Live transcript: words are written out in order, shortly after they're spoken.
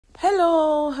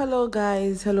Hello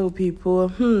guys, hello people.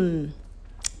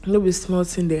 No be small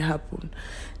thing they happen.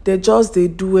 They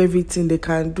do everything they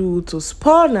can do to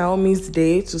spoil Naomi's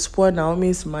day, to spoil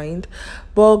Naomi's mind.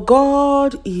 But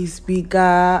God is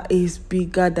bigger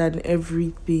than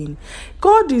everything.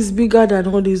 God is bigger than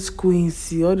all these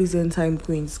queens, all these end time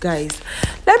queens, guys.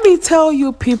 Let me tell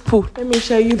you people, let me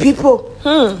share you people.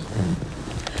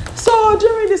 So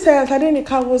during this Saturday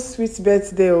Nikawo's sweet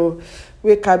birthday,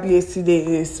 where KBAC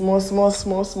day small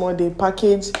they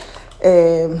package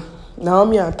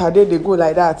Naomi and Tade they go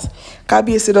like that.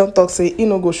 KBAC don't talk say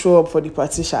no go show up for the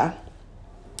party sha.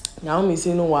 Naomi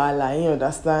say no wahala, you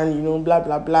understand, blah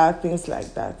blah blah, things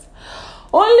like that.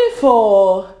 Only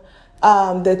for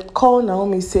they call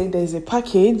Naomi say there's a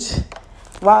package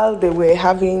while they were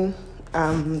having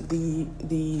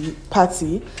the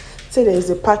party. Say there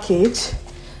is a package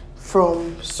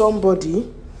from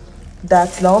somebody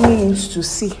that Naomi needs to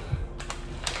see.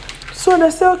 So they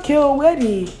say, okay, where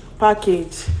the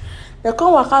package? They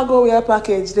come waka go where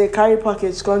package, they carry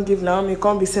package, come give Naomi,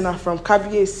 come be sent from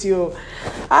KBAC.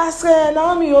 I say,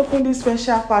 Naomi open this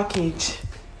special package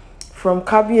from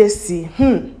KBAC.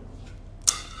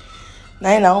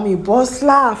 Now Naomi boss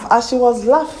laugh. As she was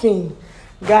laughing,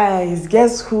 guys,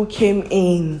 guess who came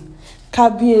in?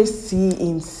 KBAC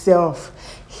himself.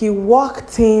 He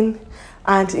walked in,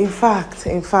 and in fact,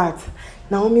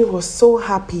 Naomi was so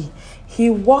happy. He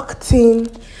walked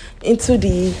into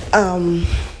the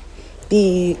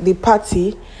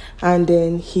party, and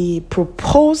then he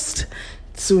proposed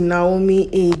to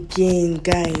Naomi again,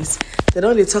 guys. They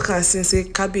don't talk and say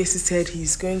KBAC said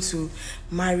he's going to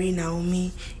marry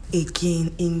Naomi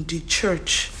again in the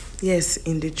church. Yes,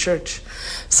 in the church.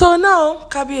 So now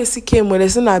KBAC came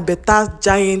with a better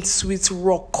giant sweet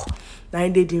rock. Now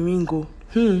they the ring go.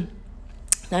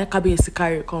 Now KBAC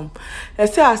carry come. I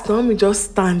say as Naomi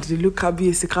just stand, they look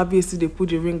KBAC, they put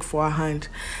the ring for her hand.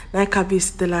 Now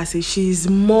KBAC tell her say she is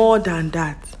more than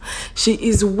that. She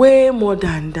is way more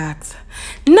than that.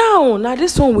 Now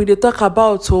this one we they talk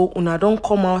about, so una don't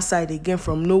come outside again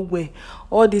from nowhere.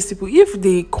 All these people, if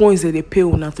the coins that they pay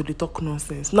una to the talk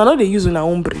nonsense. Now they use una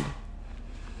own brain.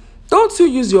 Don't you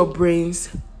use your brains?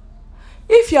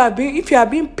 If you are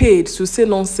being paid to say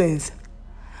nonsense,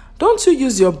 don't you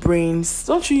use your brains?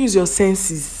 Don't you use your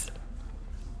senses?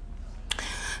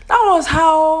 That was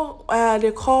how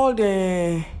they called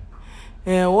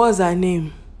what was her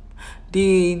name?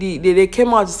 They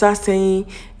came out to start saying,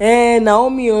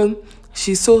 Naomi,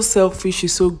 she's so selfish,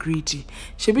 she's so greedy.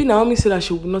 Naomi said that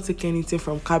she would not take anything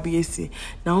from KBAC.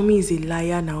 Naomi is a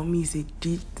liar, Naomi is a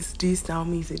this,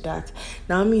 Naomi is a that.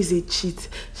 Naomi is a cheat.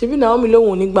 Naomi lo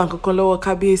won't bank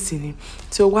KBAC.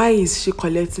 So why is she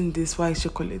collecting this? Why is she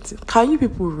collecting? Can you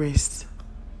people rest?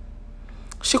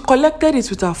 She collected it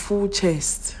with her full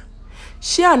chest.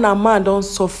 She and her man don't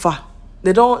suffer.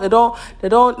 They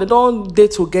don't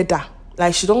date together.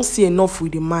 Like she don't see enough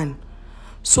with the man.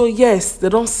 So yes, they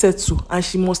don't settle, and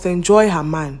she must enjoy her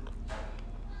man.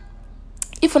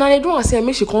 If they don't say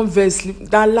make she converse,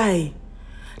 that lie.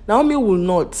 Naomi will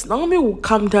not. Naomi will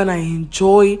calm down and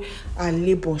enjoy her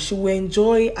labor. She will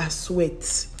enjoy her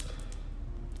sweat.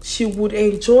 She would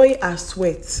enjoy her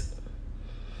sweat.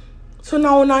 So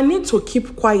now I need to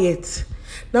keep quiet.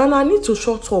 Now I need to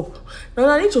shut up. Now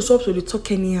I need to stop to the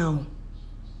talk anyhow.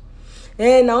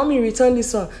 Naomi returned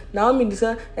this one. Naomi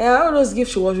decided, all those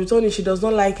gifts she was returning, she does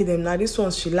not like them. Now this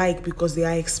ones she like because they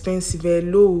are expensive.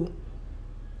 Hello.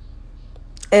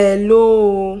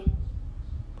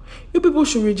 You people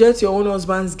should reject your own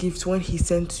husband's gift when he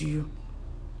sent to you.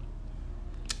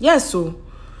 Yes, so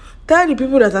tell the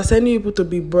people that are sending people to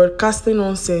be broadcasting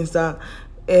nonsense that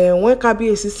when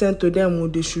KBAC is sent to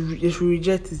them, they should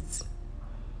reject it.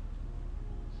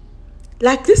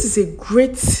 Like, this is a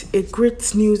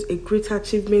great news, a great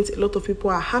achievement. A lot of people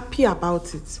are happy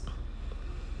about it.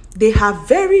 They are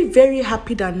very, very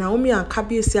happy that Naomi and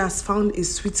KBAC has found a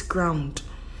sweet ground.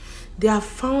 They have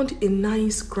found a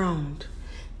nice ground.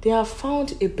 They have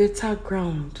found a better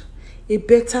ground, a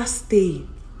better stay.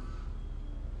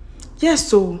 Yes,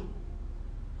 so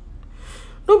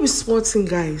don't be sporting,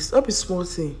 guys. Don't be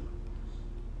sporting.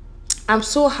 I'm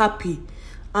so happy.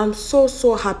 I'm so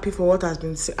happy for what has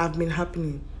been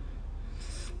happening.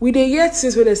 With the years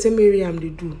since when they say Miriam they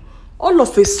do, all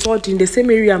of a sudden they say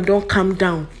Miriam don't calm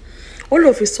down. All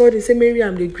of a sudden they say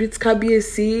Miriam they greet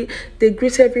KBAC, they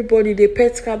greet everybody, they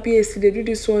pet KBAC, they do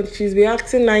this one. She's been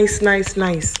acting nice.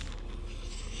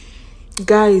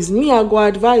 Guys, me I go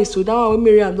advise so that when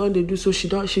Miriam don't they do so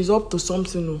she's up to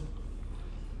something. No.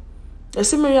 They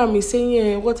say Miriam is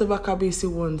saying whatever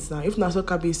KBAC wants now. If not so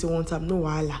KBAC wants, I'm no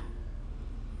wahala.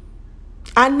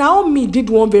 And Naomi did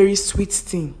one very sweet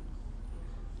thing.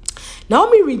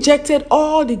 Naomi rejected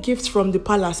all the gifts from the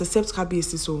palace except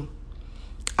Kabiyesi's own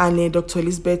and Dr.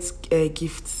 Elizabeth's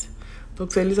gift.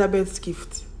 Dr. Elizabeth's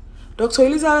gift. Dr.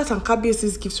 Elizabeth and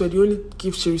Kabiyesi's gifts were the only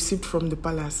gifts she received from the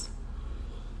palace.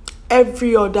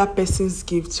 Every other person's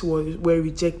gifts were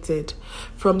rejected.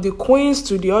 From the queens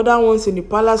to the other ones in the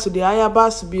palace, to the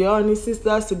ayabas, to be Ooni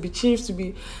sisters, to be chiefs, to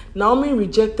be... Naomi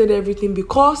rejected everything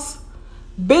because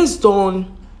based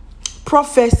on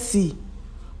prophecy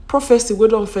wey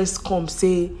don first come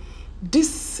say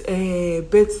this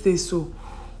birthday so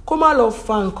come out of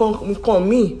fan come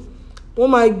me wọ́n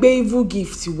máa gbé evil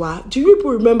gift wá. Do you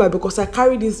people remember? Because I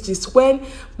carried this gist when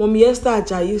Mommy Esther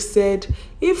Ajayi said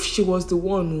if she was the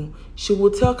one she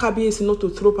would tell Kabiyesi not to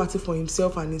throw party for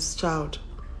himself and his child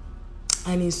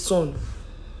and his son.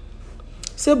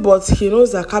 Say, but he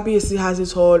knows that Kabiyesi has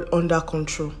it all under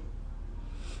control.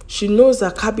 She knows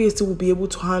that Kabiyesi will be able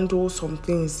to handle some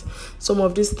things. Some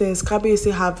of these things,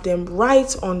 Kabiyesi have them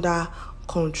right under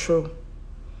control.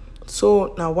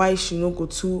 So now why she no go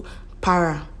to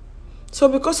para? So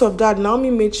because of that, Naomi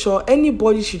made sure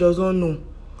anybody she does not know,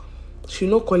 she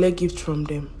no collect gift from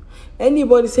them.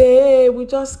 Anybody say, hey, we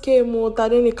just came,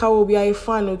 Tadenika will be a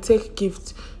fan or take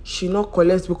gift, she not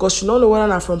collect because she don't know whether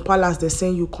not from palace they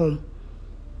send you come.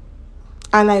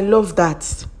 And I love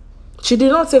that. She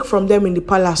did not take from them in the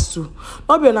palace too.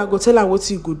 Not be I go tell her what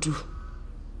you go do.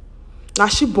 Now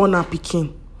she born her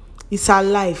pikin. It's her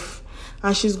life.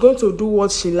 And she's going to do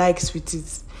what she likes with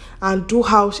it. And do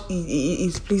how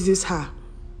it pleases her.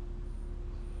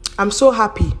 I'm so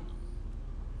happy.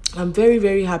 I'm very,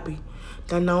 very happy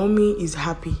that Naomi is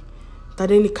happy.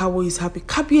 That Enikawo is happy.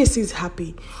 Kabiyesi is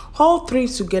happy. All three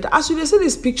together. As you see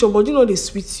this picture, but you know they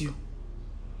sweet you.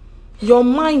 Your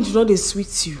mind, you know they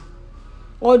sweet you.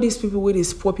 All these people with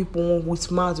these poor people with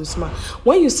smart.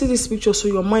 When you see this picture, so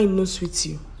your mind knows sweet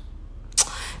you.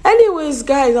 Anyways,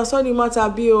 guys, that's all the matter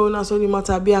be. That's all the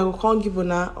matter be. I can't give an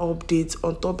update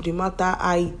on top the matter.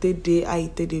 I did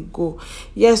it go.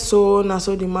 Yes, so that's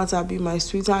all the matter be, my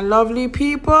sweet and lovely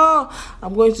people.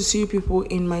 I'm going to see you people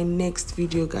in my next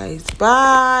video, guys.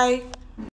 Bye.